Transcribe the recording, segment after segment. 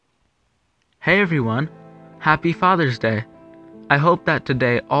Hey everyone, happy Father's Day. I hope that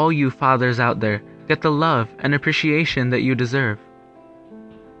today all you fathers out there get the love and appreciation that you deserve.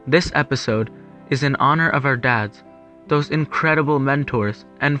 This episode is in honor of our dads, those incredible mentors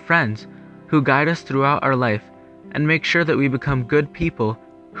and friends who guide us throughout our life and make sure that we become good people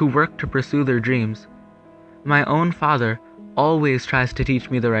who work to pursue their dreams. My own father always tries to teach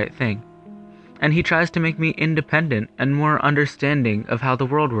me the right thing, and he tries to make me independent and more understanding of how the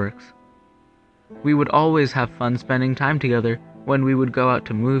world works. We would always have fun spending time together when we would go out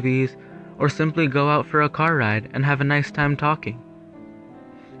to movies or simply go out for a car ride and have a nice time talking.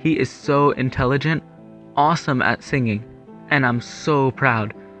 He is so intelligent, awesome at singing, and I'm so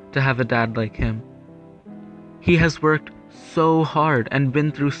proud to have a dad like him. He has worked so hard and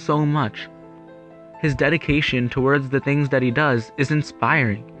been through so much. His dedication towards the things that he does is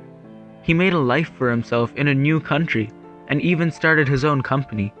inspiring. He made a life for himself in a new country and even started his own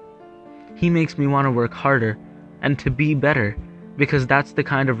company. He makes me want to work harder and to be better because that's the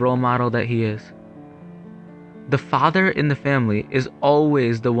kind of role model that he is. The father in the family is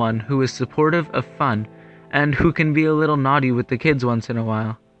always the one who is supportive of fun and who can be a little naughty with the kids once in a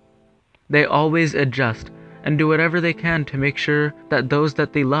while. They always adjust and do whatever they can to make sure that those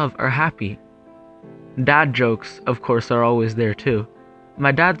that they love are happy. Dad jokes, of course, are always there too.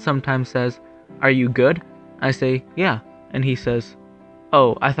 My dad sometimes says, "Are you good?" I say, "Yeah," and he says,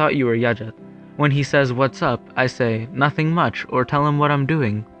 "Oh, I thought you were Yajat." When he says, "What's up?" I say, "Nothing much," or tell him what I'm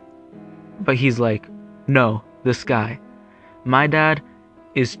doing. But he's like, "No, the sky." My dad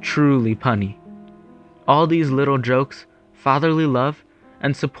is truly punny. All these little jokes, fatherly love,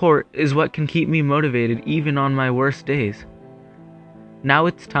 and support is what can keep me motivated even on my worst days. Now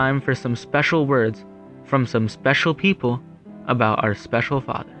it's time for some special words from some special people about our special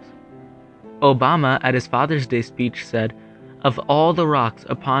fathers. Obama, at his Father's Day speech, said, "Of all the rocks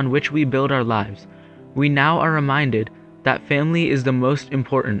upon which we build our lives, we now are reminded that family is the most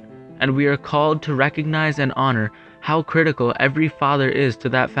important, and we are called to recognize and honor how critical every father is to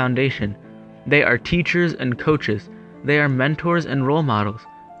that foundation. They are teachers and coaches. They are mentors and role models.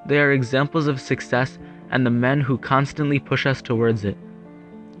 They are examples of success and the men who constantly push us towards it."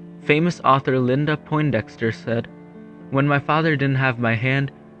 Famous author Linda Poindexter said, "When my father didn't have my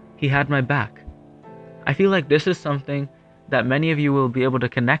hand, he had my back." I feel like this is something that many of you will be able to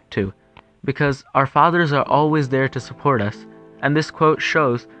connect to, because our fathers are always there to support us, and this quote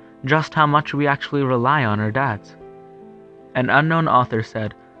shows just how much we actually rely on our dads. An unknown author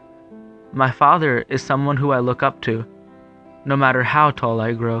said, "My father is someone who I look up to, no matter how tall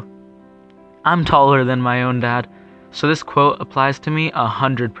I grow." I'm taller than my own dad, so this quote applies to me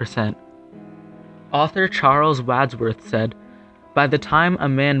 100%. Author Charles Wadsworth said, "By the time a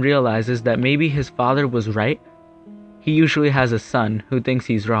man realizes that maybe his father was right, he usually has a son who thinks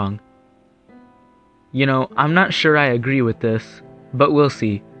he's wrong." I'm not sure I agree with this, but we'll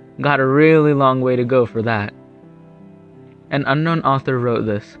see. Got a really long way to go for that. An unknown author wrote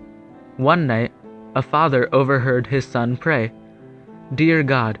this. One night, a father overheard his son pray, "Dear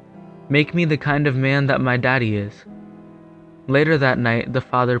God, make me the kind of man that my daddy is." Later that night, the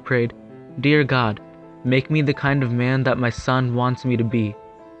father prayed, "Dear God, make me the kind of man that my son wants me to be."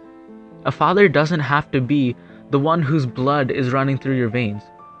 A father doesn't have to be the one whose blood is running through your veins.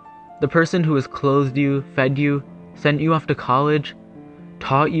 The person who has clothed you, fed you, sent you off to college,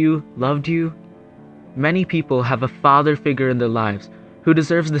 taught you, loved you. Many people have a father figure in their lives who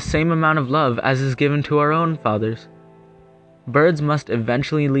deserves the same amount of love as is given to our own fathers. Birds must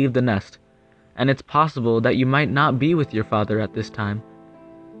eventually leave the nest, and it's possible that you might not be with your father at this time.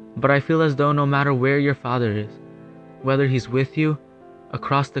 But I feel as though no matter where your father is, whether he's with you,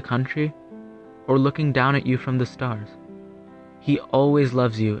 across the country, or looking down at you from the stars, he always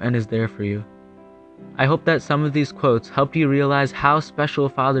loves you and is there for you. I hope that some of these quotes help you realize how special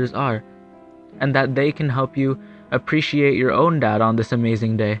fathers are, and that they can help you appreciate your own dad on this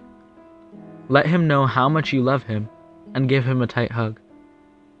amazing day. Let him know how much you love him, and give him a tight hug.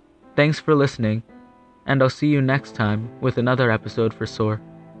 Thanks for listening, and I'll see you next time with another episode for SOAR.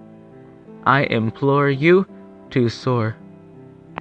 I implore you to soar.